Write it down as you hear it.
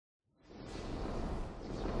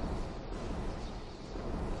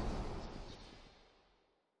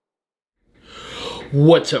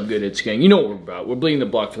What's up, good hits gang? You know what we're about. We're bleeding the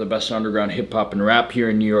block for the best underground hip-hop and rap here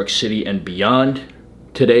in New York City and beyond.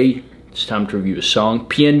 Today, it's time to review a song.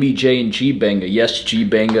 PNV and G Banga. Yes, G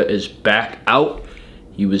Banga is back out.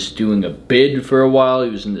 He was doing a bid for a while. He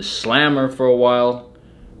was in the slammer for a while.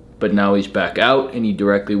 But now he's back out and he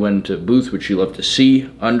directly went into the booth, which you love to see.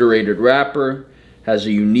 Underrated rapper. Has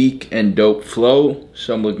a unique and dope flow.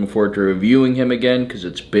 So I'm looking forward to reviewing him again because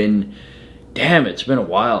it's been... Damn, it's been a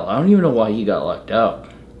while. I don't even know why he got locked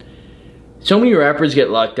up. So many rappers get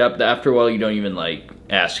locked up that after a while you don't even like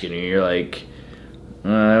ask it. And you're like,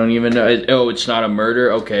 I don't even know. Oh, it's not a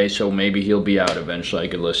murder? Okay, so maybe he'll be out eventually. I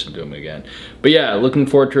could listen to him again. But yeah, looking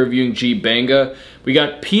forward to reviewing G Banga. We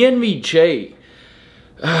got PNV.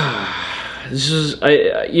 This is,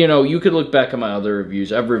 you know, you could look back at my other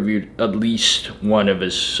reviews. I've reviewed at least one of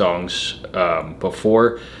his songs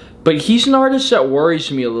before. But he's an artist that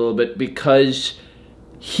worries me a little bit because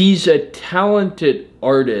he's a talented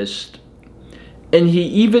artist and he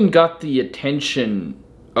even got the attention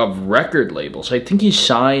of record labels. I think he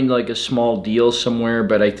signed like a small deal somewhere,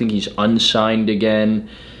 but I think he's unsigned again.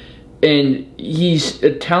 And he's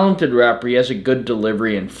a talented rapper. He has a good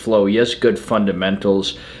delivery and flow. He has good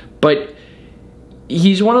fundamentals. But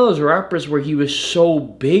he's one of those rappers where he was so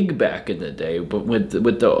big back in the day, but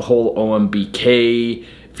with the whole OMBK,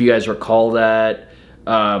 if you guys recall that,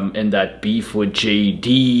 and that beef with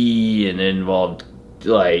JD, and it involved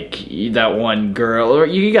like that one girl, or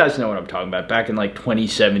you guys know what I'm talking about, back in like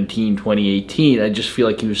 2017, 2018, I just feel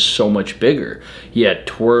like he was so much bigger. He had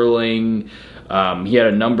Twirling, he had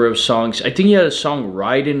a number of songs. I think he had a song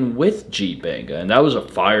Riding with G Banga, and that was a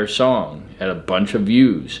fire song, had a bunch of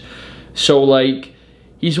views. So like,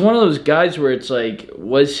 he's one of those guys where it's like,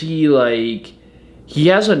 was he like... He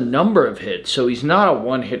has a number of hits, so he's not a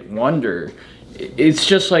one-hit wonder. It's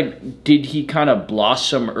just like, did he kind of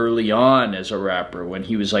blossom early on as a rapper when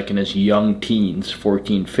he was like in his young teens,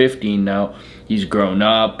 14, 15? Now he's grown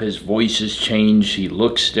up, his voice has changed, he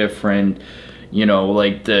looks different. You know,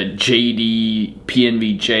 like the JD,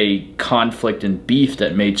 PNV conflict and beef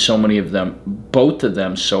that made so many of them, both of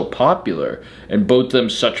them so popular, and both of them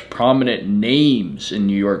such prominent names in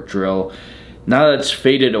New York drill. Now that's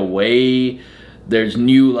faded away. There's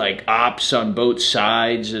new like ops on both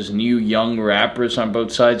sides. There's new young rappers on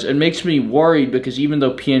both sides. It makes me worried because even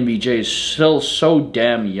though PNV is still so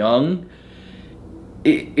damn young,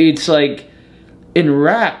 it's like in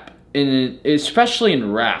rap, especially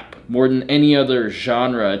in rap, more than any other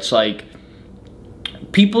genre, it's like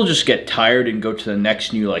people just get tired and go to the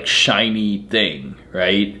next new like shiny thing,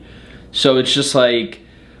 right? So it's just like,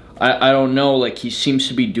 I don't know, like he seems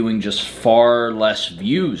to be doing just far less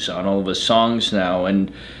views on all of his songs now.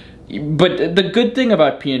 But the good thing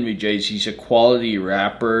about PNV is he's a quality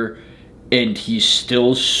rapper and he's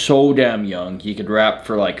still so damn young. He could rap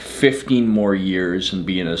for like 15 more years and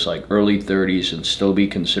be in his like early 30s and still be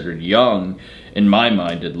considered young, in my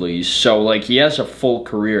mind at least. So like he has a full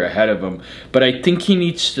career ahead of him. But I think he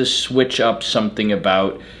needs to switch up something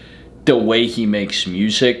about the way he makes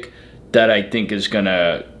music that I think is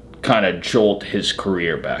gonna kind of jolt his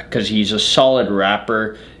career back, because he's a solid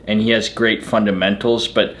rapper and he has great fundamentals,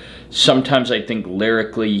 but sometimes I think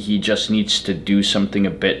lyrically he just needs to do something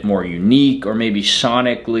a bit more unique, or maybe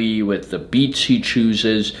sonically with the beats he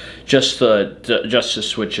chooses, just to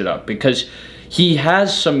switch it up, because he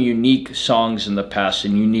has some unique songs in the past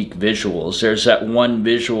and unique visuals. There's that one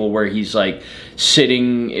visual where he's like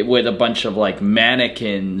sitting with a bunch of like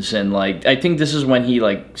mannequins, and like I think this is when he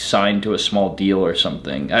like signed to a small deal or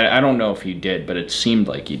something. I don't know if he did, but it seemed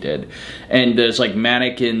like he did. And there's like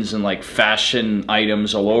mannequins and like fashion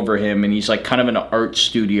items all over him, and he's like kind of in an art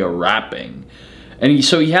studio rapping. And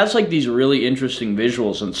so he has like these really interesting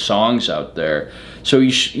visuals and songs out there. So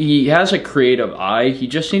he has a creative eye. He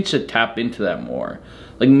just needs to tap into that more.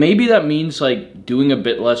 Like maybe that means like doing a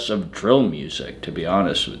bit less of drill music, to be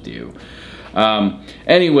honest with you.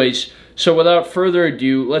 Anyways, so without further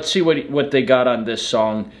ado, let's see what they got on this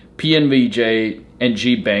song. PNV and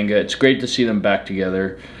G Banga. It's great to see them back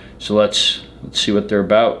together. So let's see what they're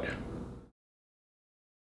about.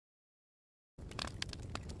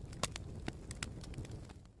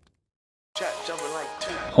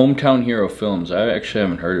 Hometown Hero Films. I actually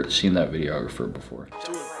haven't seen that videographer before.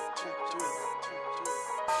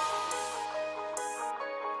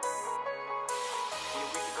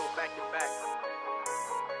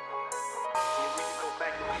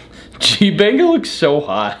 G Banga looks so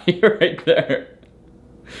high right there.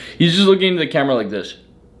 He's just looking into the camera like this.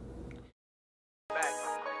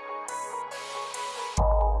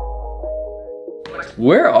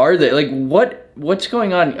 Where are they? Like, what's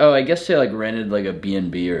going on? Oh, I guess they like rented like a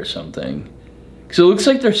B&B or something. Cause it looks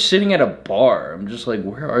like they're sitting at a bar. I'm just like,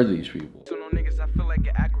 where are these people?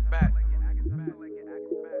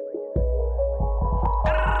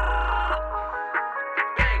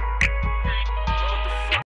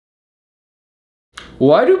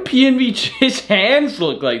 Why do PNVJ's hands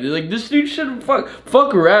look like this? Like, this dude shouldn't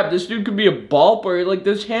fuck rap. This dude could be a ball player. Like,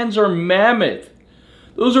 those hands are mammoth.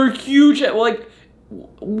 Those are huge. Like,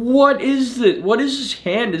 what is this? What is his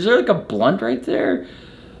hand? Is there like a blunt right there?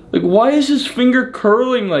 Like, why is his finger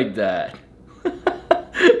curling like that?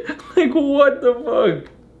 Like, what the fuck?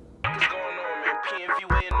 What's going on, man? PNV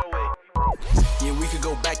way in no way. Yeah, we could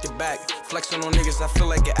go back to back. Flexing on niggas, I feel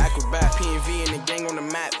like an acrobat. PNV and the gang on the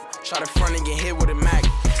map. Try to front and get hit with a Mac.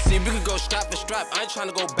 See, we could go strap for strap. I ain't trying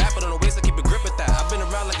to go back, but on the waist, I keep a grip at that. I've been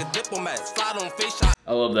around like a diplomat. Slide on face shot.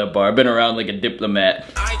 I love that bar. I've been around like a diplomat.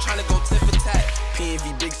 I ain't trying to go tit for tat.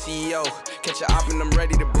 PNV big CEO. Catch a op and I'm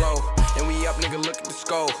ready to blow. And we up, nigga, look at the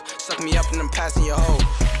skull. Suck me up and I'm passing your hoe.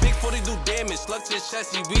 Big 40 do damage. Slug to his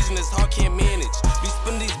chest, he reason his heart can't manage. We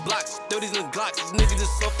spin these blocks, 30s and Glocks. These niggas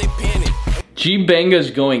just soft, they panic.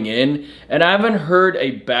 Banga's going in, and I haven't heard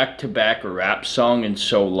a back-to-back rap song in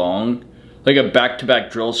so long. Like a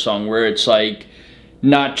back-to-back drill song where it's like,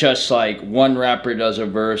 not just like one rapper does a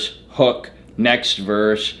verse, hook, next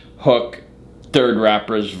verse, hook, third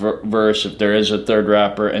rapper's verse if there is a third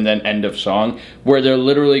rapper, and then end of song, where they're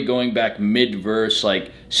literally going back mid-verse,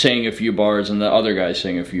 like saying a few bars and the other guy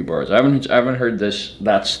saying a few bars. I haven't heard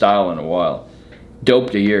that style in a while.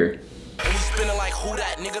 Dope to hear. And we spinning like who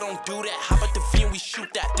that, nigga don't do that. Hop at the feet and we shoot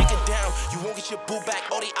that. Dig it down, you won't get your boo back.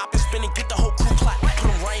 All the op is spinning, get the whole crew clap. Put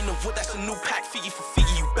them right in the wood, that's a new pack. Figgy for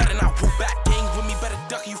figgy, you better not root back. Gang with me, better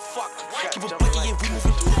duck, you fuck. Keep a boogie and we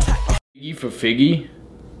moving to attack. Figgy for figgy?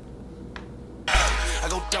 I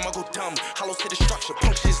go dumb. Hollows hit the structure,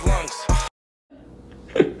 punch his lungs.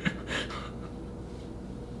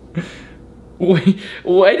 Wait,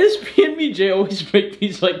 why does PNVJ always make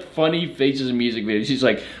these like funny faces in music videos? He's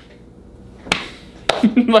like,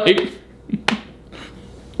 like,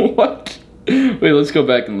 what? Wait, let's go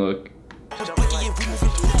back and look.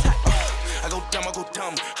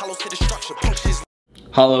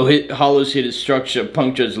 Hollows hit his structure,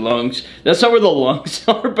 puncture his lungs. That's not where the lungs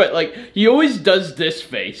are, but like, he always does this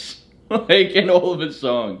face, like in all of his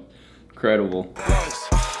songs. Incredible.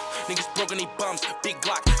 Niggas broken they bums, big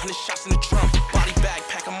Glock, 100 shots in the drum. Body bag,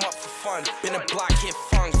 pack 'em up for fun. Been a block, hit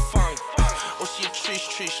fung. Oh, she a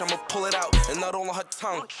treesh, I'ma pull it out and not on her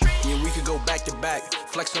tongue. Yeah, we could go back to back.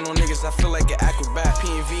 Flexing on niggas, I feel like an acrobat.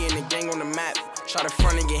 PNV and the gang on the map. Try to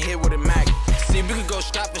front and get hit with a Mac. See, we could go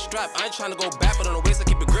strap for strap. I ain't trying to go back, but on the waist, I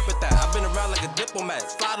keep a grip at that. I've been around like a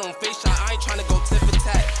diplomat. Slide on face shot, I ain't trying to go tit for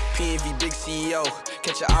tat. PNV big CEO.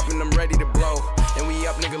 Catch a op and I'm ready to blow. And we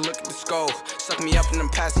up, nigga, look at the skull. Suck me up and I'm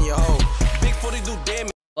passing your hoe. Big 40 do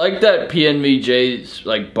damage. I like that PNVJ's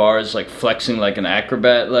like bars like flexing like an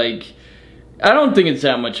acrobat. Like, I don't think it's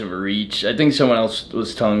that much of a reach. I think someone else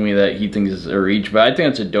was telling me that he thinks it's a reach, but I think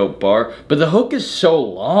it's a dope bar. But the hook is so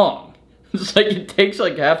long. It's like it takes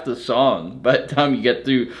like half the song by the time you get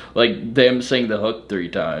through like them saying the hook 3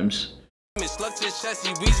 times. Slug to his chest,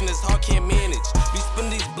 he reason his heart can't manage. We spin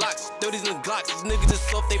these blocks, 30s and Glocks. These niggas just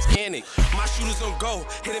soft, they panic. My shooters gon' go,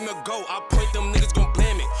 hit him and go. I point them niggas gon'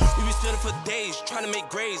 blame it. We been spinning for days, trying to make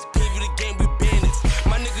grades. PNV the game, we bandits.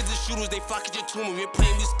 My niggas the shooters, they flock at your tumor. We ain't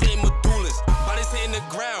playing, we spitting medullas. Bodies hitting the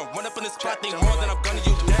ground, run up in the spot, think more than I'm gunning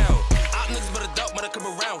you down. Op niggas better duck, better come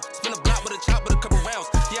around. Spin a block with a chop, better couple rounds.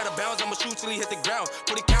 He out of bounds, I'ma shoot till he hit the ground.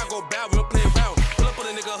 40 count go bow, we don't play around. Pull up on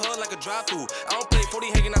a nigga hood like a drive-thru. I don't play 40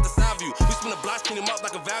 hanging out the side view. We spin the blocks, clean him up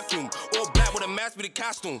like a vacuum. All black with a mask with a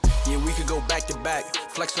costume. Yeah, we could go back to back.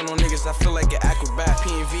 Flexing on niggas, I feel like an acrobat.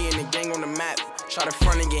 PNV and the gang on the map. Try to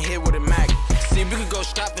front and get hit with a Mac. See, we could go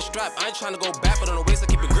strap for strap. I ain't trying to go back, but on the waist, I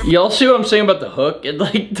keep a grip. Y'all see what I'm saying about the hook? And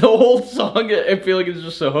like the whole song, I feel like it's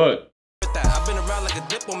just a hook. I've been around like a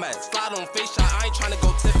diplomat. Slide on face shot, I ain't trying to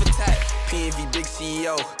go tit for tat. PNV big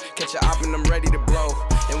CEO. Catch a op and I'm ready to blow.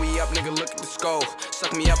 And we up, nigga, look at the skull.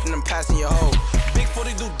 Suck me up and I'm passing your hoe. Big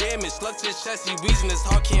 40 do damage. Slug to his chest, he reason his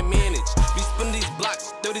heart can't manage. We spin these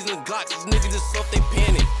blocks, 30s and Glocks. These niggas just soft, they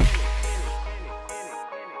panic.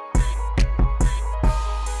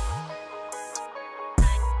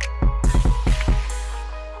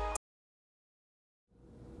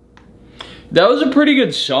 That was a pretty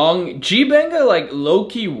good song. Banga like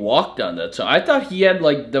low-key walked on that song. I thought he had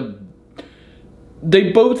like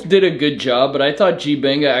they both did a good job, but I thought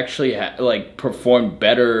Banga actually like performed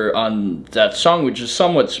better on that song, which is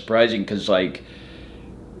somewhat surprising because like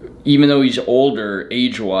even though he's older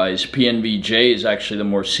age-wise, PNVJ is actually the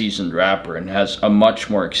more seasoned rapper and has a much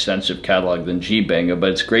more extensive catalog than Banga. But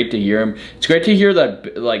it's great to hear him. It's great to hear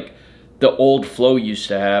that like the old flow used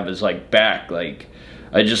to have is like back. Like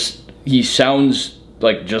he sounds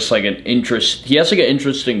like just like he has like an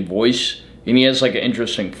interesting voice, and he has like an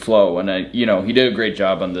interesting flow, and you know, he did a great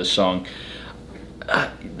job on this song.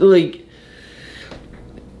 Like,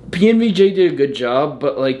 PNVJ did a good job,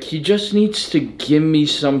 but like, he just needs to give me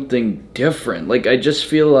something different. Like, I just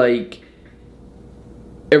feel like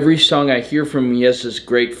every song I hear from him, he has this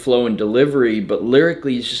great flow and delivery, but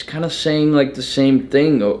lyrically he's just kind of saying like the same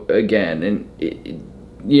thing again. And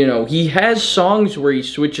you know, he has songs where he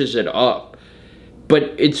switches it up, but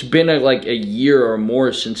it's been like a year or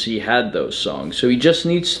more since he had those songs. So he just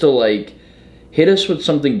needs to like hit us with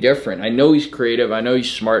something different. I know he's creative, I know he's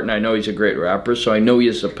smart, and I know he's a great rapper, so I know he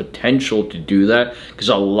has the potential to do that, because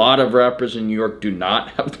a lot of rappers in New York do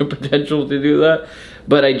not have the potential to do that.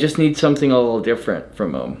 But I just need something a little different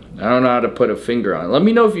from him. I don't know how to put a finger on it. Let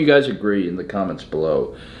me know if you guys agree in the comments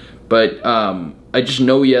below. But I just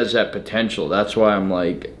know he has that potential. That's why I'm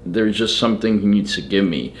like, there's just something he needs to give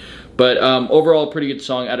me. But overall, pretty good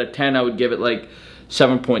song. Out of 10, I would give it like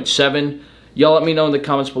 7.7. Y'all let me know in the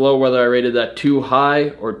comments below whether I rated that too high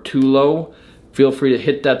or too low. Feel free to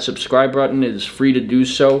hit that subscribe button. It is free to do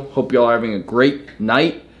so. Hope y'all are having a great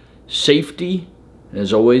night. Safety. And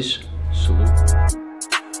as always, salute.